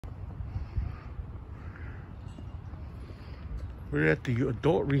We're at the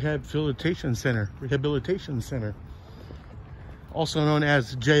Adult Rehabilitation Center, also known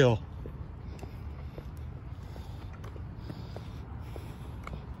as jail.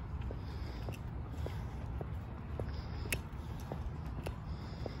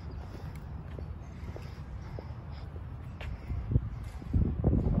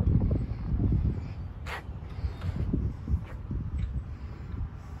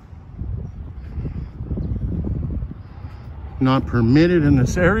 Not permitted in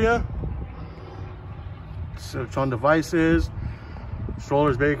this area. Search on devices,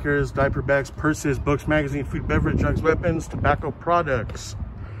 strollers, bakers, diaper bags, purses, books, magazine, food, beverage, drugs, weapons, tobacco products.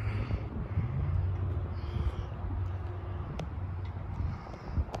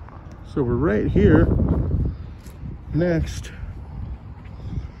 So we're right here next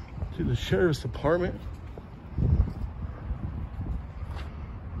to the sheriff's department.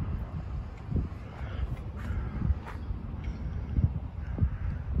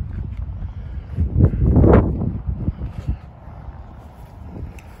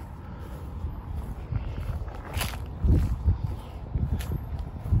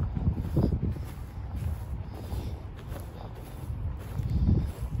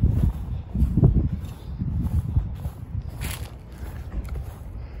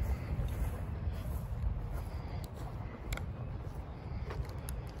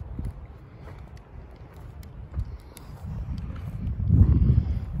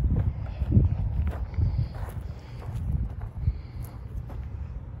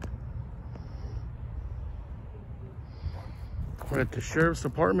 We're at the sheriff's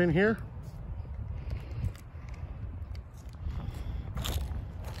department here.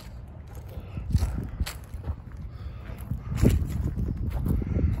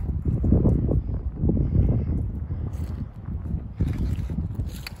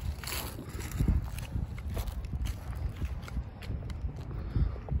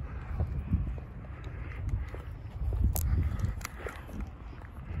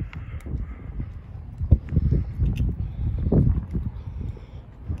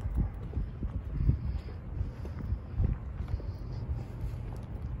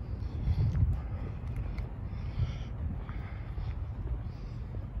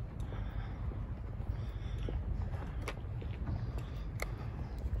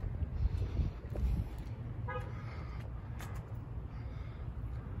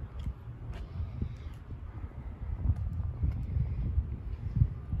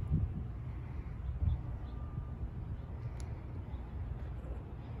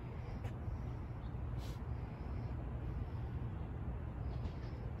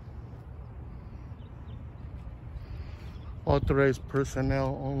 Authorized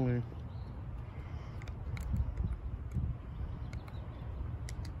personnel only.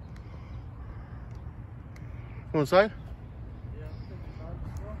 Go inside?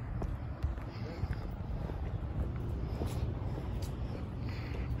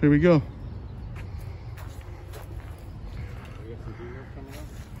 Here we go.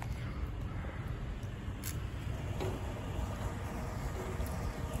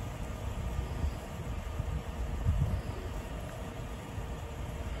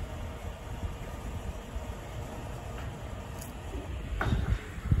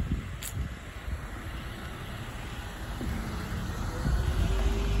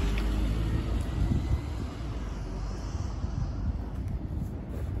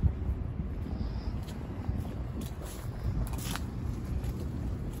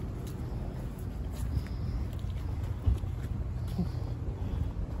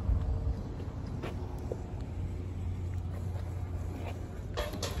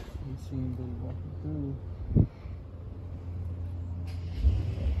 Anybody walking through.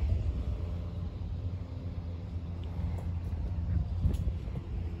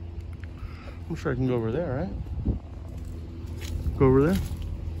 I'm sure I can go over there, right? Go over there.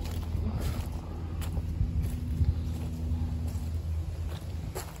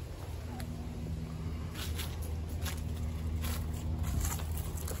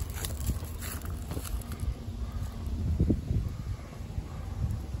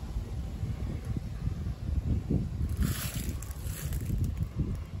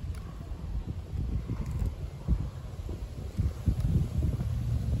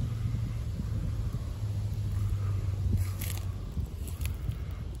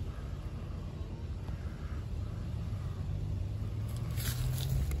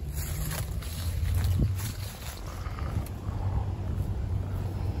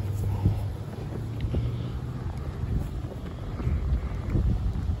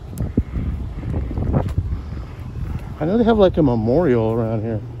 I know they have like a memorial around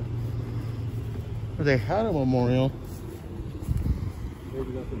here. Or they had a memorial. You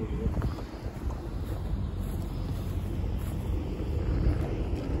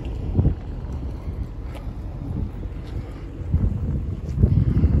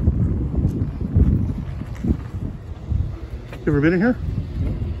ever been in here?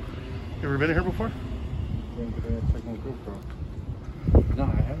 You ever been in here before? No,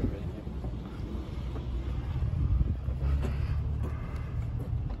 I haven't been here.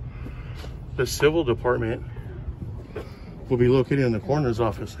 The civil department will be located in the coroner's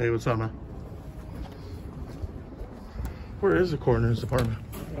office. Hey, what's up, man? Where is the coroner's department?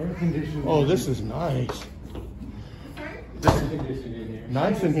 Air conditioning. Oh, this is nice. This is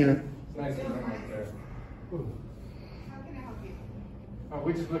nice in here. Nice and warm up there.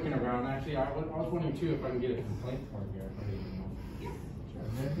 We're just looking around. Actually, I was wondering too if I can get a complaint form here.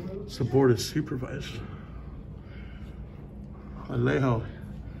 It's the board of supervisors. Alejo.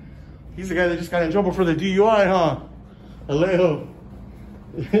 He's the guy that just got in trouble for the DUI, huh? Alejo.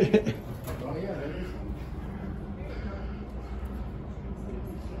 Oh yeah, that is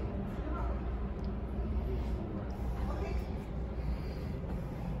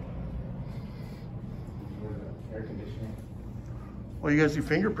air conditioning. Well, you guys do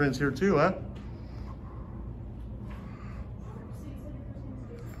fingerprints here too, huh?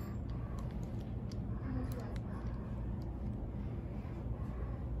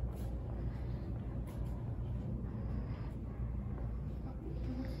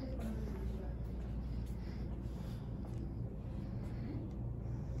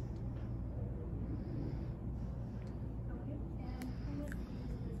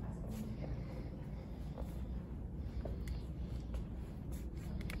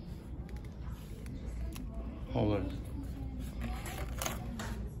 Oh, look.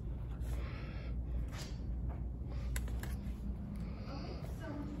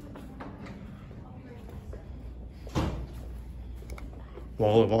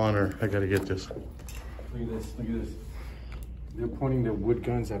 Wall of honor. I gotta get this. Look at this. Look at this. They're pointing their wood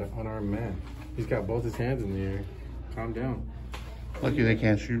guns at an unarmed man. He's got both his hands in the air. Calm down. Lucky they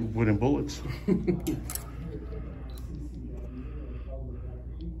can't shoot wooden bullets.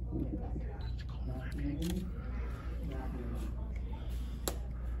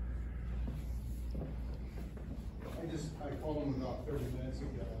 I called him about 30 minutes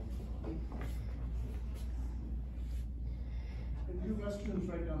ago. And your restroom's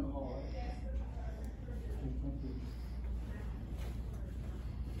right down the hall, right?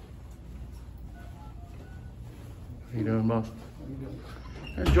 How you doing, boss?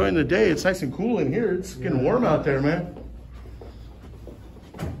 Enjoying the day. It's nice and cool in here. It's getting warm out there, man.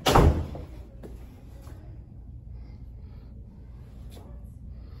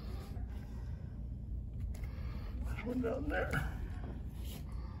 There's one down there.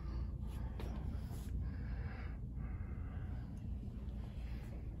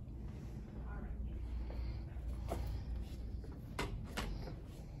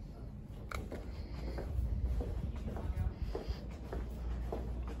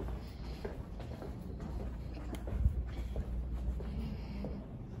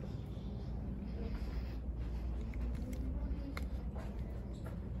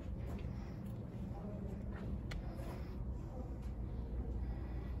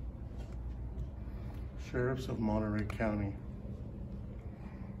 Sheriffs of Monterey County.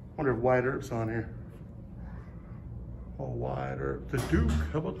 Wonder if White Earp's on here. Oh, White Earp. The Duke.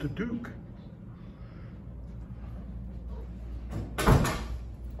 How about the Duke?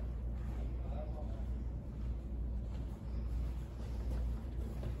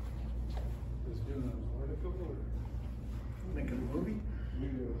 Making a movie?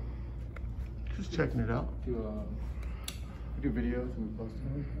 Just checking it out. We do videos and we post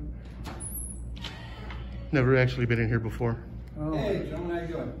them. Never actually been in here before. Oh. Hey, gentlemen, how you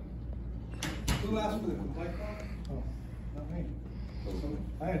doing? Who asked for the complaint form? Oh, not me.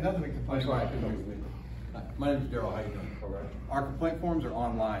 I had nothing to complain about. My name is Daryl. How you doing? All right. Our complaint forms are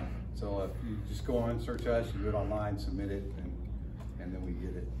online, so if you just go on, search us, you do it online, submit it, and then we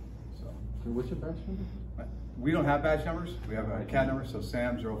get it. So, What's your badge number? we don't have badge numbers. We have a CAD number, so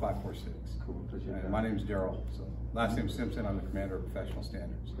Sam 0546. Cool, appreciate that. And my name is Daryl. So last name Simpson. I'm the commander of professional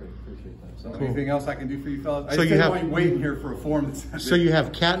standards. Great, appreciate that. So Cool. anything else I can do for you fellas? So I you just have- didn't want you waiting here for a form that says So you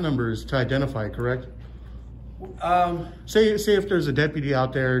have CAT numbers to identify, correct? Say Say if there's a deputy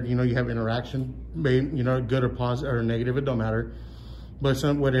out there, you know, you have interaction, you know, good or positive or negative, it don't matter. But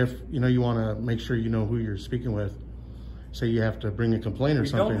what if, you know, you want to make sure you know who you're speaking with? Say you have to bring a complaint or we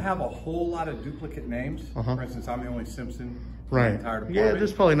something. don't have a whole lot of duplicate names. For instance, I'm the only Simpson in the Right. entire department. Yeah,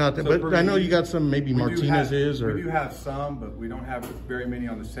 there's probably not that, So but I know you got some maybe we do Martinez's or. We do have some, but we don't have very many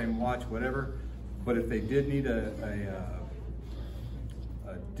on the same watch, whatever. But if they did need a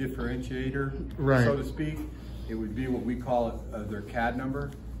differentiator, Right. so to speak. It would be what we call it, their CAD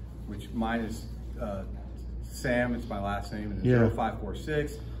number, which mine is Sam, it's my last name, and Yeah.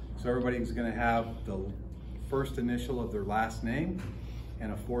 0546. So everybody's gonna have the first initial of their last name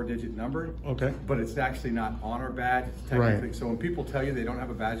and a 4-digit number. Okay. But it's actually not on our badge. It's technically, Right. so when people tell you they don't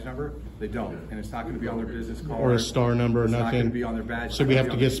have a badge number, they don't. And it's not gonna be on their business card. Or a star number or It's not nothing. gonna be on their badge. So It's we not have to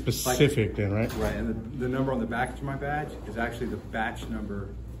gonna get be on- specific then, right? Right, and the number on the back of my badge is actually the batch number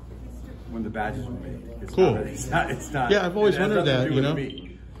when the badges were made. It's Cool. Not, it's not. Yeah, I've always it has wondered nothing to that, do you with know? me.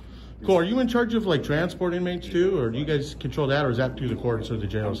 Cool. Are you in charge of like transport inmates too, or do you guys control that, or is that through the courts or the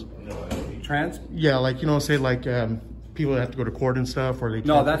jails? Yeah, like, you know, say like people that have to go to court and stuff, or they.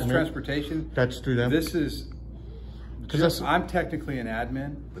 No, that's inmates? transportation. That's through them. This is, 'Cause that's- I'm technically an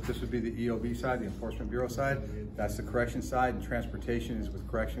admin, but this would be the EOB side, the Enforcement Bureau side. That's the correction side, and transportation is with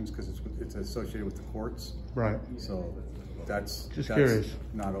corrections because it's associated with the courts. Right. So that's Just that's curious.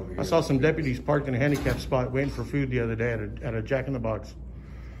 Not over here. I saw some deputies parked in a handicap spot waiting for food the other day at a Jack in the Box.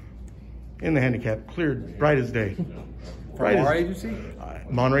 In the handicap, cleared, bright as day. From our agency.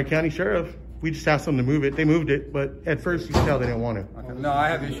 Monterey County Sheriff. We just asked them to move it. They moved it, but at first you could tell they didn't want to. Okay. No, I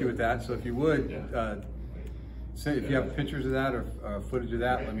have issue with that. So if you would, say if you have pictures of that or footage of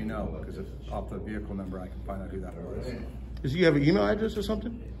that, let me know because off the vehicle number I can find out who that was. Does you have an email address or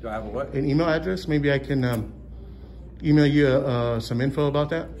something? Do I have a what? An email address? Maybe I can email you some info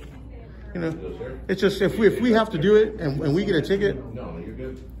about that. You know, it's just if we have to do it and we get a ticket. No, you're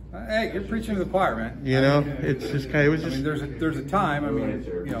good. Hey, you're preaching to the choir, man. You know, it's just kind of, it was I just. mean, there's a time. I mean,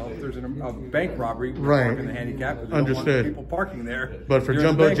 you know, if there's a bank robbery, we Right. park in the handicap. 'Cause we don't want Understood. people parking there. But for during the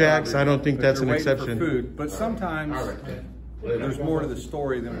Jumbo bank Jacks, robbery. I don't think But that's they're an waiting for exception. food. But sometimes there's more to the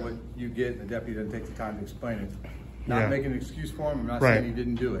story than what you get, and the deputy doesn't take the time to explain it. Not Yeah. making an excuse for him. I'm not Right. saying he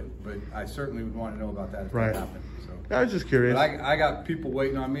didn't do it, but I certainly would want to know about that if Right. that happened. So. I was just curious. But I got people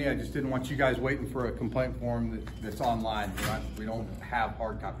waiting on me. I just didn't want you guys waiting for a complaint form that's online. We don't have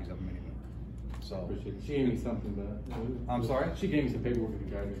hard copies of them anymore. So. She gave me something, but I'm sorry? She gave me some paperwork to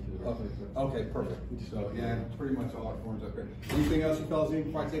guide me to the right place. Okay, perfect. So, yeah, pretty much all our forms up here. Anything else you fellas need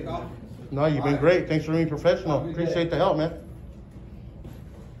before I take off? No, you've been great. Thanks for being professional. Appreciate the help, man.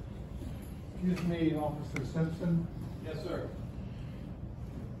 Excuse me, Officer Simpson. Yes, sir.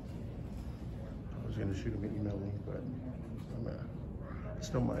 I was gonna shoot him an email link, but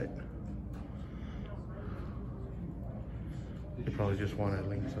still might. They probably just want a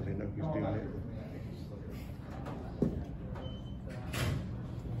link so they know who's doing it.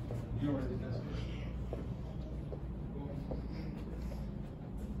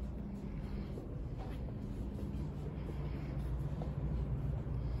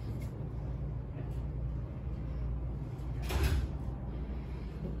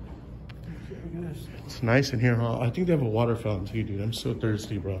 It's nice in here, huh? I think they have a water fountain too, dude. I'm so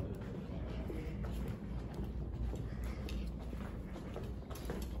thirsty, bro.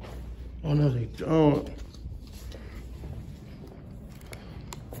 Oh no, they don't.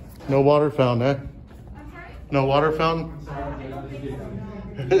 No water fountain, eh? No water fountain?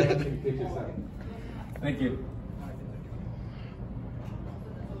 Thank you.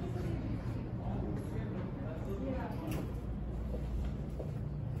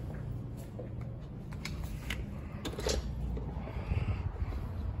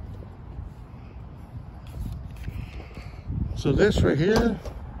 So this right here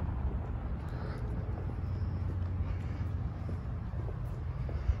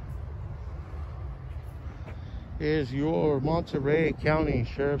is your Monterey County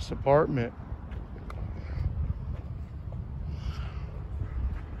Sheriff's Department.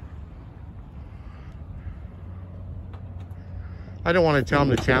 I don't want to tell him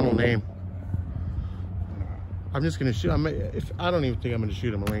the channel name. I'm just gonna shoot. I don't even think I'm gonna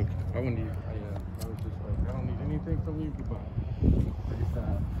shoot him a link. I wouldn't even, I was just like, I don't need anything from you, but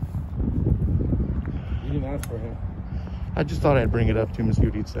you didn't ask for him. I just thought I'd bring it up to him and see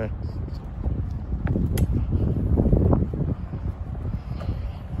what he'd say.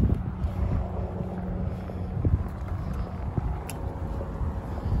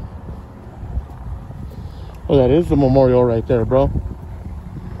 Oh, that is the memorial right there, bro.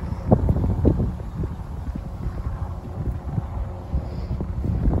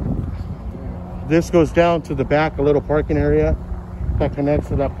 This goes down to the back, a little parking area that connects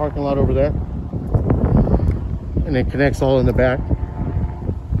to that parking lot over there. And it connects all in the back.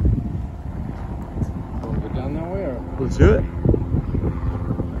 Want to go down that way or? Let's do it.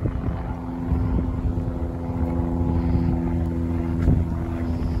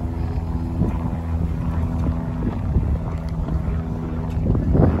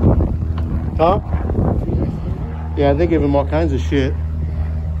 Tom? Yeah, they give him all kinds of shit.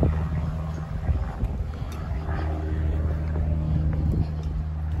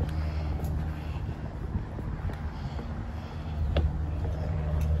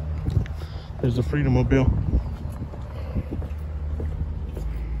 There's the Freedom Mobile.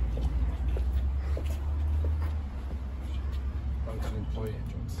 Function employee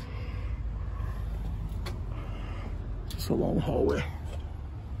entrance. It's a long hallway.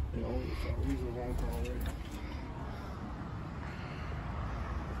 Yeah, always a long hallway.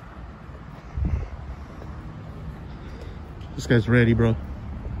 This guy's ready, bro.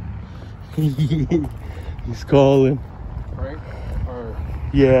 He's calling. Right? Or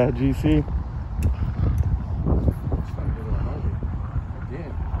Yeah, GC.